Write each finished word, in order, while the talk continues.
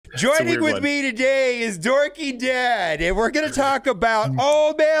Joining with me today is Dorky Dad, and we're going to talk about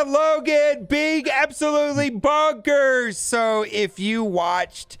Old Man Logan being absolutely bonkers. So if you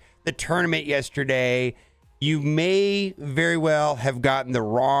watched the tournament yesterday, you may very well have gotten the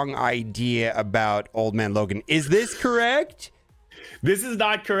wrong idea about Old Man Logan. Is this correct? This is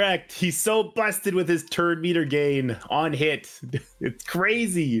not correct. He's so busted with his turn meter gain on hit. It's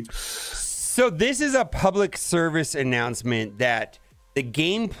crazy. So this is a public service announcement that the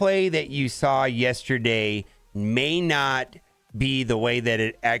gameplay that you saw yesterday may not be the way that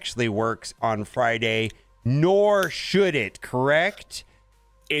it actually works on Friday, nor should it, correct?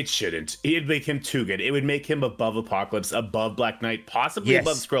 It shouldn't. It'd make him too good. It would make him above Apocalypse, above Black Knight, possibly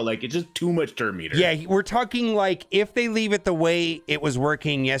above Scroll. Like, it's just too much turn meter. Yeah, we're talking like if they leave it the way it was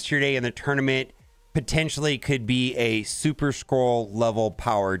working yesterday in the tournament, potentially could be a Super Scroll level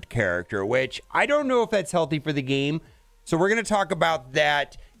powered character, which I don't know if that's healthy for the game. So we're going to talk about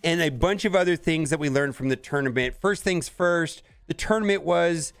that and a bunch of other things that we learned from the tournament. First things first, the tournament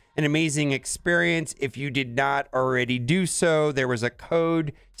was an amazing experience. If you did not already do so, there was a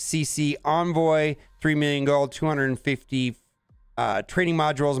code CC Envoy, 3 million gold, 250 training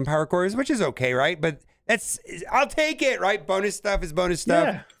modules and power cores, which is okay, right? But I'll take it, right? Bonus stuff is bonus stuff.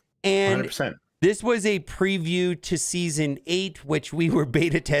 Yeah, and 100%. This was a preview to Season 8, which we were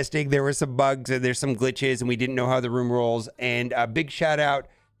beta testing. There were some bugs and there's some glitches, and we didn't know how the room rolls. And a big shout out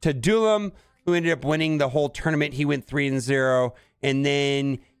to Dulam, who ended up winning the whole tournament. He went 3-0. And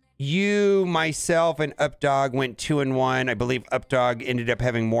then you, myself, and Updog went 2-1. I believe Updog ended up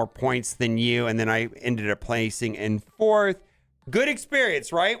having more points than you, and then I ended up placing in 4th. Good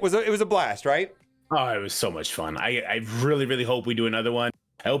experience, right? It was a blast, right? Oh, it was so much fun. I really, really hope we do another one.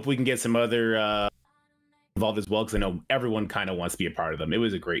 I hope we can get some other involved as well, because I know everyone kind of wants to be a part of them. It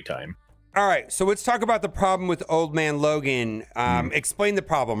was a great time. All right, so let's talk about the problem with Old Man Logan. Explain the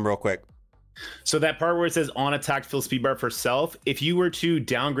problem real quick. So that part where it says on attack fill speed bar for self, if you were to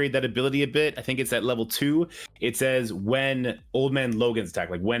downgrade that ability a bit, I think it's at level 2, it says when Old Man Logan's attack,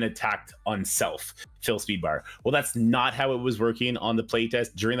 like when attacked on self, fill speed bar. Well, that's not how it was working on the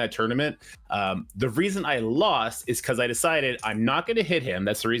playtest during that tournament. The reason I lost is because I decided I'm not going to hit him.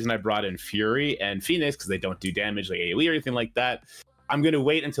 That's the reason I brought in Fury and Phoenix, because they don't do damage like AoE or anything like that. I'm going to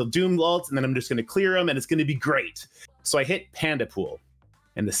wait until Doom ults, and then I'm just going to clear him, and it's going to be great. So I hit Panda Pool.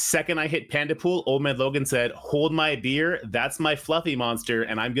 And the second I hit Panda Pool, Old Man Logan said, hold my beer, that's my fluffy monster,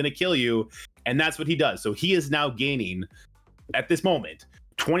 and I'm going to kill you. And that's what he does. So he is now gaining, at this moment,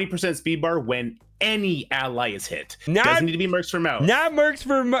 20% speed bar when any ally is hit. Doesn't need to be mercs for mouth. Not mercs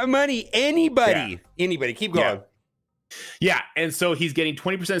for money. Anybody. Yeah. Anybody. Keep going. Yeah, and so he's getting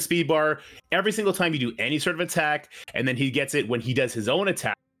 20% speed bar every single time you do any sort of attack, and then he gets it when he does his own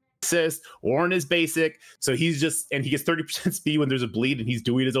attack. Assist or in his basic, so he's just, and he gets 30% speed when there's a bleed and he's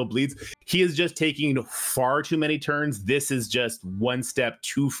doing his own bleeds. He is just taking far too many turns. This is just one step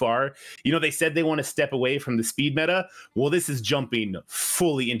too far. You know, they said they want to step away from the speed meta. Well, this is jumping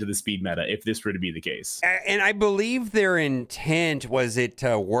fully into the speed meta if this were to be the case. And I believe their intent was it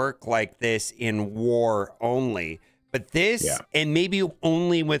to work like this in war only, but this, and maybe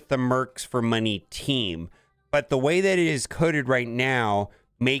only with the mercs for money team, but the way that it is coded right now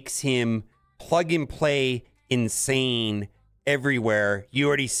makes him plug and play insane everywhere. You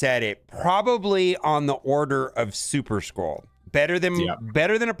already said it. Probably on the order of Super Scroll. Better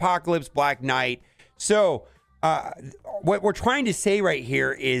than Apocalypse, Black Knight. So what we're trying to say right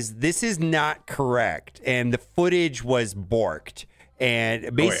here is this is not correct. And the footage was borked.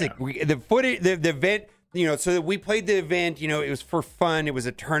 And basically the footage, the event, you know, so we played the event, you know, it was for fun. It was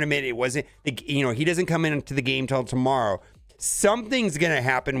a tournament. It wasn't, you know, he doesn't come into the game till tomorrow. Something's going to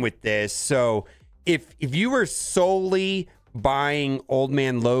happen with this. So if you were solely buying Old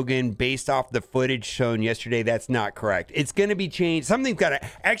Man Logan based off the footage shown yesterday, that's not correct. It's going to be changed. Something's got to,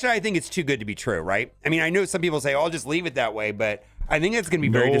 actually, I think it's too good to be true, right? I mean, I know some people say, oh, I'll just leave it that way, but I think that's going to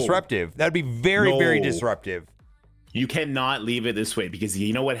be very disruptive. That'd be very, very disruptive. You cannot leave it this way, because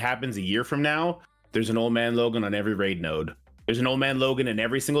you know what happens a year from now? There's an Old Man Logan on every raid node. There's an Old Man Logan in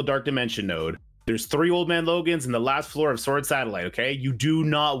every single Dark Dimension node. There's 3 Old Man Logans in the last floor of Sword Satellite, okay? You do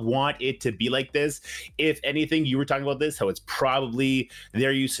not want it to be like this. If anything, you were talking about this, how it's probably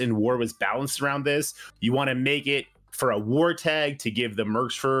their use in war was balanced around this. You want to make it for a war tag to give the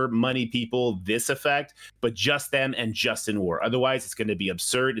mercs for money people this effect, but just them and just in war. Otherwise, it's going to be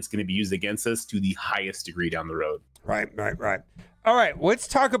absurd. It's going to be used against us to the highest degree down the road. Right. All right, let's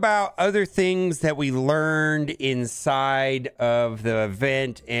talk about other things that we learned inside of the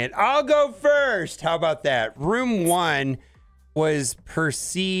event. And I'll go first. How about that? Room 1 was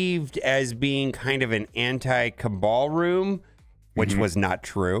perceived as being kind of an anti-Cabal room. which was not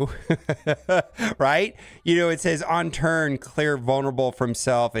true, right? You know, it says on turn, clear vulnerable from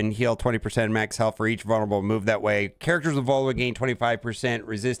self and heal 20% max health for each vulnerable move that way. Characters with vulnerable gain 25%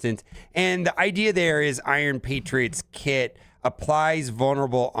 resistance. And the idea there is Iron Patriot's kit applies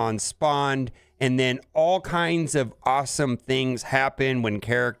vulnerable on spawned, and then all kinds of awesome things happen when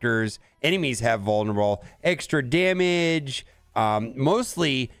enemies have vulnerable. Extra damage,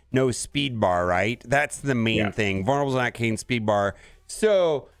 mostly no speed bar, right? That's the main thing. Vulnerable's not gain speed bar.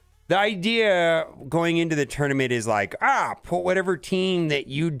 So the idea going into the tournament is like, put whatever team that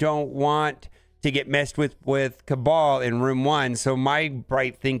you don't want to get messed with Cabal in room 1. So my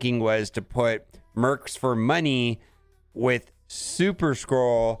bright thinking was to put Mercs for money with Super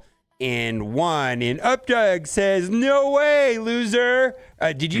Scroll in 1. And Updog says, no way, loser.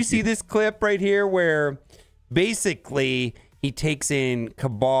 Did you see this clip right here where basically he takes in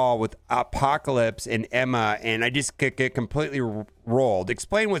Cabal with Apocalypse and Emma, and I just get completely rolled.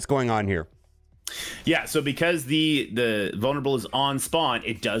 Explain what's going on here. Yeah, so because the vulnerable is on spawn,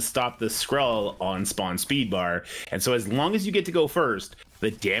 it does stop the Skrull on spawn speed bar. And so as long as you get to go first, the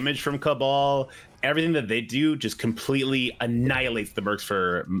damage from Cabal, everything that they do just completely annihilates the Mercs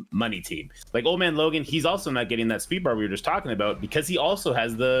for money team. Like Old Man Logan, he's also not getting that speed bar we were just talking about because he also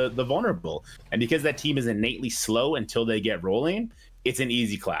has the vulnerable. And because that team is innately slow until they get rolling, it's an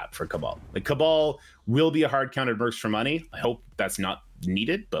easy clap for Cabal. Like Cabal will be a hard counted Mercs for money. I hope that's not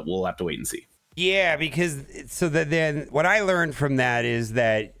needed, but we'll have to wait and see. Yeah, because then what I learned from that is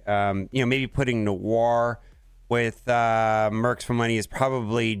that maybe putting Noir with Mercs for money is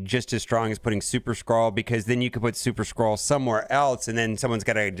probably just as strong as putting Super Skrull, because then you could put Super Skrull somewhere else, and then someone's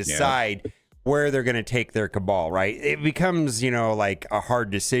got to decide where they're going to take their Cabal, right? It becomes, like a hard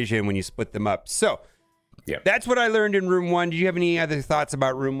decision when you split them up. So that's what I learned in room 1. Did you have any other thoughts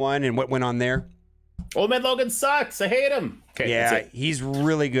about room 1 and what went on there? Old Man Logan sucks. I hate him. Okay, yeah, he's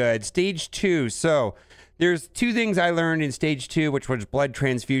really good. Stage 2. So there's 2 things I learned in stage 2, which was blood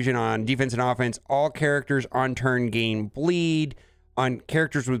transfusion on defense and offense. All characters on turn gain bleed. On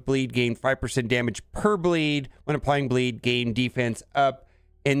characters with bleed, gain 5% damage per bleed. When applying bleed, gain defense up.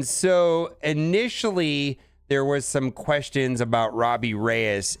 And so initially there was some questions about Robbie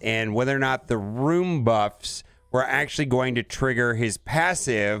Reyes and whether or not the room buffs were actually going to trigger his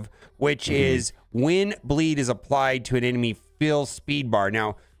passive, which is when bleed is applied to an enemy, fill speed bar.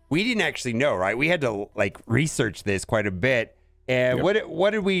 Now, we didn't actually know, right? We had to research this quite a bit. And what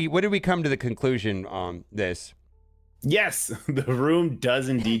did we come to the conclusion on this? Yes, the room does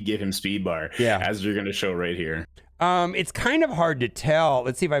indeed give him speed bar. Yeah, as you're going to show right here. It's kind of hard to tell.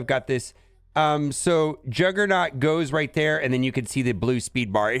 Let's see if I've got this. So Juggernaut goes right there, and then you can see the blue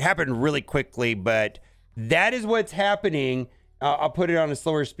speed bar. It happened really quickly, but that is what's happening. I'll put it on a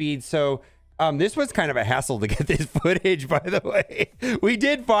slower speed. So this was kind of a hassle to get this footage, by the way. We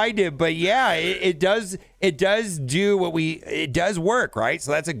did find it, but yeah, it does do it does work, right?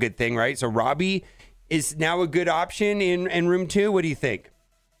 So that's a good thing, right? So Robbie is now a good option in room 2. What do you think?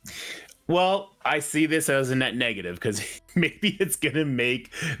 Well, I see this as a net negative because maybe it's going to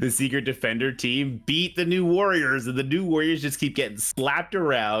make the Secret Defender team beat the new Warriors, and the new Warriors just keep getting slapped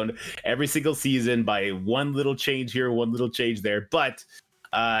around every single season by one little change here, one little change there. But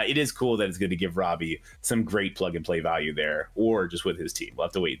it is cool that it's going to give Robbie some great plug and play value there, or just with his team. We'll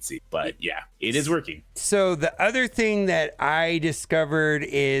have to wait and see. But yeah, it is working. So the other thing that I discovered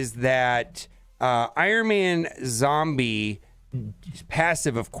is that Iron Man Zombie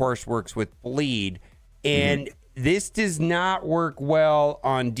passive, of course, works with bleed, and this does not work well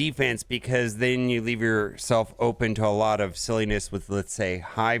on defense because then you leave yourself open to a lot of silliness with, let's say,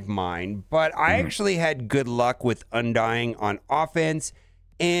 Hive Mind. But I actually had good luck with Undying on offense,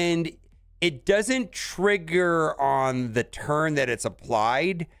 and it doesn't trigger on the turn that it's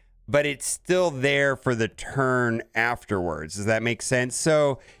applied, but it's still there for the turn afterwards. Does that make sense?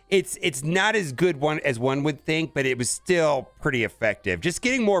 So it's not as good as one would think, but it was still pretty effective. Just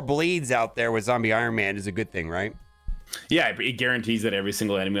getting more bleeds out there with Zombie Iron Man is a good thing, right? Yeah, it guarantees that every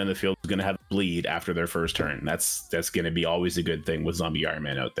single enemy on the field is going to have bleed after their first turn. That's going to be always a good thing with Zombie Iron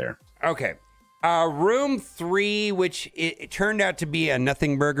Man out there. Okay. Room 3, which it turned out to be a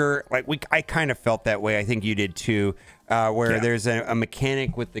nothing burger. I kind of felt that way. I think you did too. Where there's a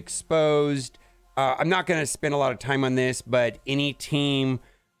mechanic with exposed. I'm not going to spend a lot of time on this, but any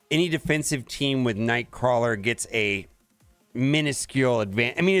defensive team with Nightcrawler gets a minuscule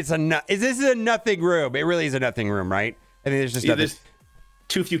advantage. I mean, this is a nothing room. It really is a nothing room, right? I mean, there's just nothing.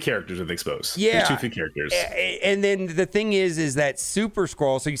 too few characters with expose. Yeah. There's too few characters. And then the thing is that Super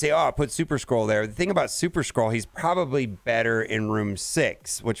Scroll, so you say, oh, put Super Scroll there. The thing about Super Scroll, he's probably better in room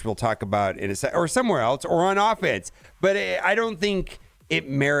 6, which we'll talk about in a sec, or somewhere else, or on offense. But I don't think it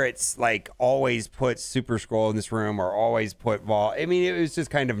merits like always put Super Scroll in this room or always put Vol. I mean, it was just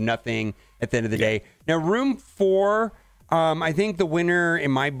kind of nothing at the end of the day. Now, room 4, I think the winner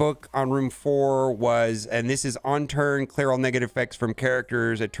in my book on room 4 was, and this is on turn, clear all negative effects from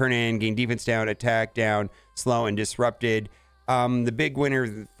characters at turn end, gain defense down, attack down, slow, and disrupted. The big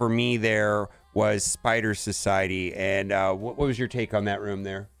winner for me there was Spider Society. And what was your take on that room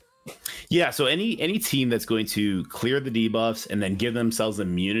there? Yeah, so any team that's going to clear the debuffs and then give themselves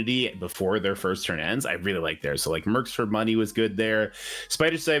immunity before their first turn ends, I really like there. So like Mercs for Money was good there.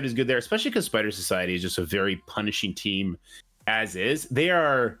 Spider Society is good there, especially because Spider Society is just a very punishing team as is. They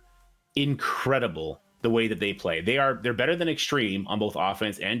are incredible the way that they play. They're better than Extreme on both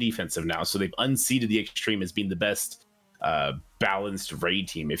offense and defensive now. So they've unseated the Extreme as being the best balanced raid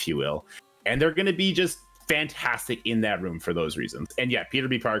team, if you will. And they're going to be just fantastic in that room for those reasons. And yeah, Peter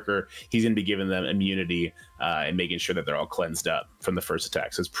B. Parker, he's going to be giving them immunity and making sure that they're all cleansed up from the first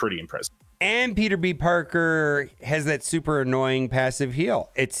attack. So it's pretty impressive. And Peter B. Parker has that super annoying passive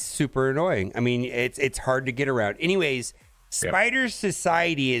heal. It's super annoying. I mean, it's hard to get around. Anyways, Spider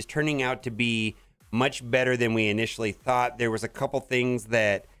Society is turning out to be much better than we initially thought. There was a couple things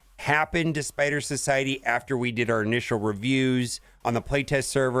that happened to Spider Society after we did our initial reviews on the playtest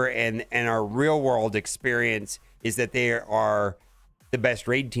server, and our real world experience is that they are the best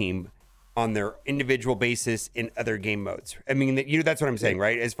raid team on their individual basis in other game modes. I mean, that's what I'm saying,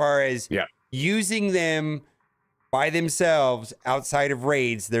 right? As far as using them by themselves outside of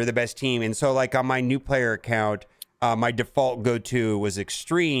raids, they're the best team. And so like on my new player account, my default go-to was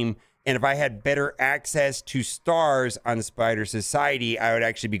Extreme. And if I had better access to stars on Spider Society, I would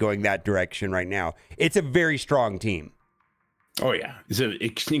actually be going that direction right now. It's a very strong team. Oh, yeah. It's an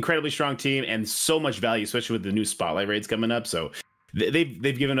incredibly strong team and so much value, especially with the new Spotlight raids coming up. So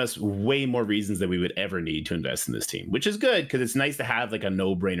they've given us way more reasons than we would ever need to invest in this team, which is good because it's nice to have like a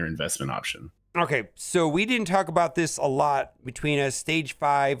no-brainer investment option. Okay, so we didn't talk about this a lot between us. Stage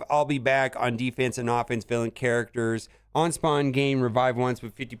 5, I'll be back on defense and offense villain characters. On spawn, gain revive once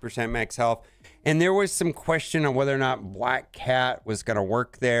with 50% max health. And there was some question on whether or not Black Cat was going to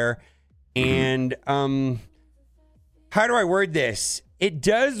work there. And how do I word this? It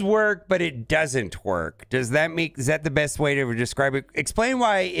does work, but it doesn't work. Is that the best way to describe it? Explain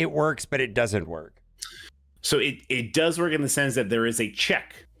why it works, but it doesn't work. So it does work in the sense that there is a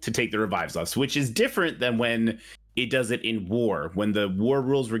check to take the revives off, which is different than when it does it in War. When the War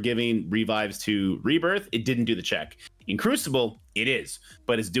rules were giving revives to Rebirth, it didn't do the check. In Crucible, it is,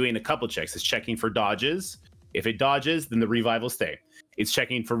 but it's doing a couple checks. It's checking for dodges. If it dodges, then the revive will stay. It's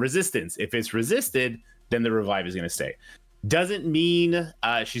checking for resistance. If it's resisted, then the revive is going to stay. Doesn't mean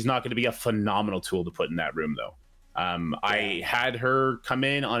she's not going to be a phenomenal tool to put in that room, though. I had her come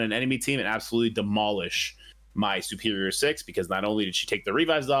in on an enemy team and absolutely demolish my Superior 6 because not only did she take the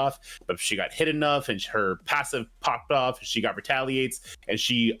revives off, but she got hit enough and her passive popped off, she got retaliates, and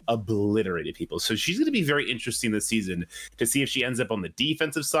she obliterated people. So she's going to be very interesting this season to see if she ends up on the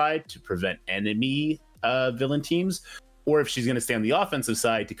defensive side to prevent enemy villain teams, or if she's going to stay on the offensive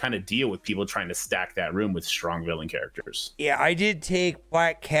side to kind of deal with people trying to stack that room with strong villain characters. Yeah, I did take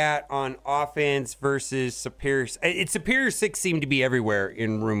Black Cat on offense versus Superior. Superior 6 seemed to be everywhere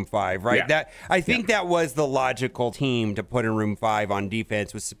in room 5, right? Yeah. I think that was the logical team to put in room 5 on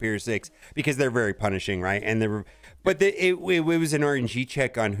defense with Superior 6 because they're very punishing, right? And it was an RNG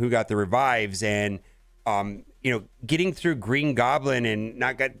check on who got the revives, and getting through Green Goblin and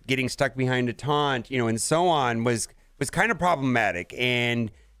not getting stuck behind a taunt, and so on was kind of problematic. And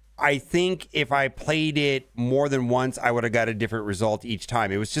I think if I played it more than once, I would have got a different result each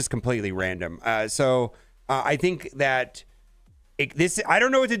time. It was just completely random. So I think that I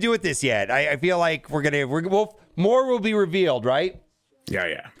don't know what to do with this yet. I feel like more will be revealed, right?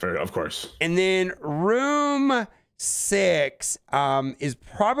 Yeah, of course. And then room 6 is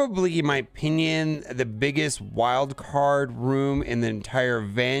probably, in my opinion, the biggest wild card room in the entire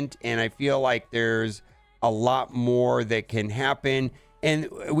event. And I feel like there's a lot more that can happen, and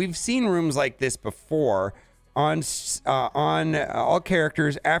we've seen rooms like this before on all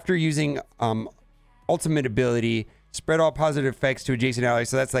characters after using ultimate ability, spread all positive effects to adjacent allies.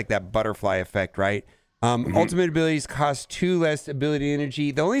 So that's like that butterfly effect, right? Ultimate abilities cost 2 less ability energy.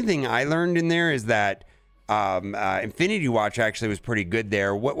 The only thing I learned in there is that Infinity Watch actually was pretty good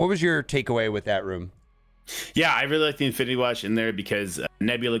there. What was your takeaway with that room? Yeah, I really like the Infinity Watch in there because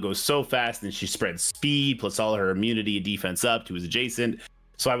Nebula goes so fast and she spreads speed plus all her immunity and defense up to his adjacent.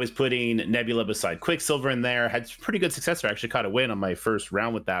 So I was putting Nebula beside Quicksilver in there. Had pretty good success there. Actually caught a win on my first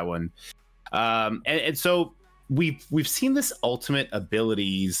round with that one. And so we've seen this ultimate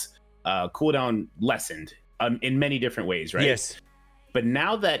abilities cooldown lessened in many different ways, right? Yes. But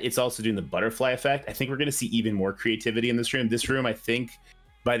now that it's also doing the butterfly effect, I think we're going to see even more creativity in this room. This room, I think,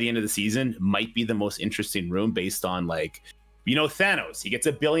 by the end of the season, might be the most interesting room based on, like, you know, Thanos. He gets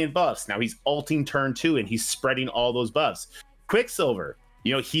 1 billion buffs. Now he's ulting turn 2, and he's spreading all those buffs. Quicksilver,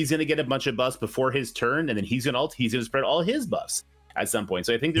 you know, he's going to get a bunch of buffs before his turn, and then he's going to ult. He's going to spread all his buffs at some point.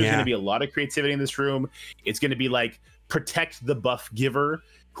 So I think there's going to be a lot of creativity in this room. It's going to be like protect the buff giver,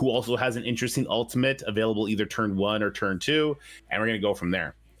 who also has an interesting ultimate available either turn 1 or turn 2, and we're going to go from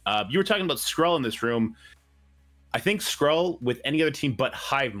there. You were talking about Skrull in this room. I think Skrull with any other team but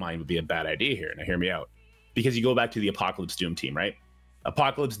Hive Mind would be a bad idea here. Now hear me out. Because you go back to the Apocalypse Doom team, right?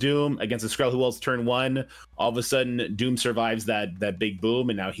 Apocalypse Doom against a Skrull who ults turn 1. All of a sudden, Doom survives that big boom,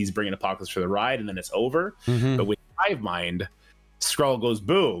 and now he's bringing Apocalypse for the ride, and then it's over. But with Hive Mind, Skrull goes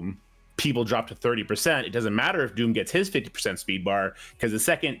boom, people drop to 30%. It doesn't matter if Doom gets his 50% speed bar, because the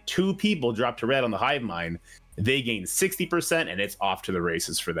second 2 people drop to red on the Hive Mind, they gain 60%, and it's off to the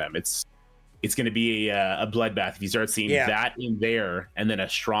races for them. It's going to be a bloodbath if you start seeing that in there, and then a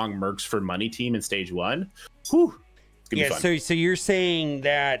strong Mercs for Money team in stage 1. Whew, it's gonna be fun. So you're saying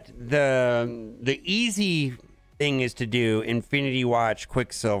that the easy thing is to do Infinity Watch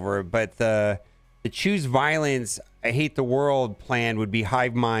Quicksilver, but the choose violence, I hate the world plan would be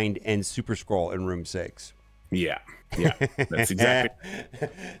Hive Mind and Super Skrull in room 6. Yeah, that's exactly.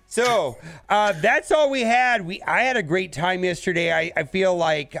 So that's all we had. I had a great time yesterday. I feel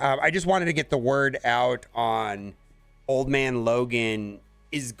like I just wanted to get the word out on Old Man Logan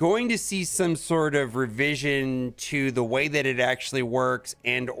is going to see some sort of revision to the way that it actually works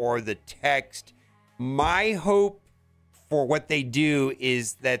and or the text. My hope for what they do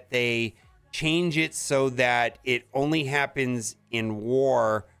is that they change it so that it only happens in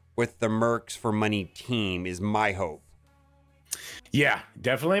war with the Mercs for Money team is my hope. Yeah,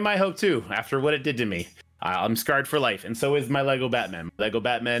 definitely my hope too. After what it did to me, I'm scarred for life, and so is my Lego Batman. Lego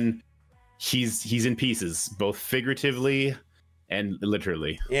Batman, he's in pieces, both figuratively and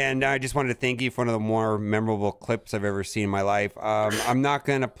literally. And I just wanted to thank you for one of the more memorable clips I've ever seen in my life. I'm not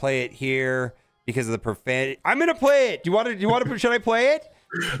gonna play it here because of the profanity. I'm gonna play it. Do you want to? Should I play it?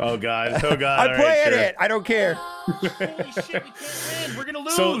 Oh god! I'm playing it. I don't care. Holy shit, we can't win. We're gonna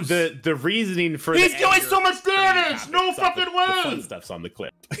lose. So the reasoning for he's doing so much damage. No fucking way. The fun stuff's on the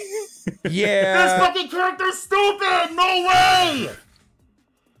clip. Yeah. This fucking character's stupid. No way.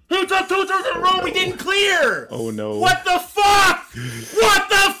 He took 2 turns in a row we didn't clear. Oh no. What the fuck? What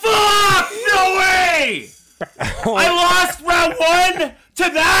the fuck? No way. I lost round 1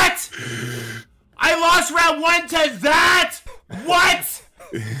 to that. I lost round 1 to that. What?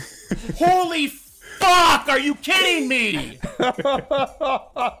 Holy fuck, are you kidding me?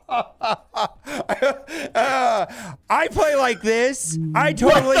 I play like this. I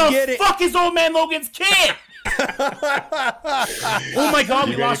totally get it. What the fuck is Old Man Logan's kid? Oh my god,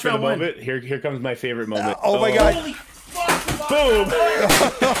 we lost round 1. Here comes my favorite moment. Oh my god. Holy fuck. Boom.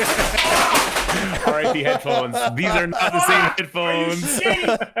 R.I.P. headphones. These are not the same headphones.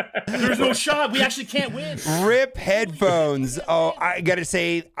 There's no shot. We actually can't win. Rip headphones. Oh, I gotta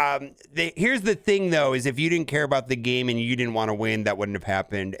say, here's the thing though, is if you didn't care about the game and you didn't want to win, that wouldn't have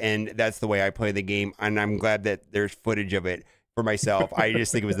happened. And that's the way I play the game. And I'm glad that there's footage of it for myself. I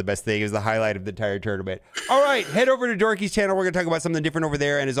just think it was the best thing. It was the highlight of the entire tournament. All right, head over to Dorky's channel. We're gonna talk about something different over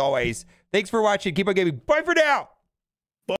there. And as always, thanks for watching. Keep on gaming. Bye for now.